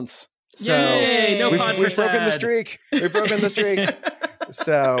episode once. So Yay, no Pod for Sad. We've broken the streak. We've broken the streak.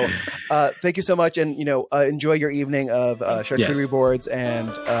 So thank you so much. And, enjoy your evening of charcuterie boards and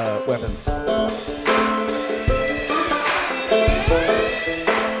weapons.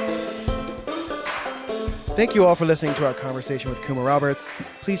 Thank you all for listening to our conversation with Kuma Roberts.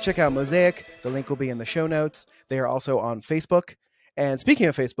 Please check out Mosaic. The link will be in the show notes. They are also on Facebook. And speaking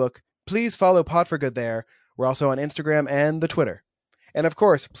of Facebook, please follow Pod for Good there. We're also on Instagram and the Twitter. And of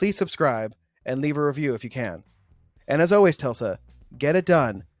course, please subscribe and leave a review if you can. And as always, Telsa, get it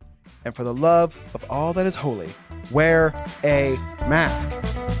done. And for the love of all that is holy, wear a mask.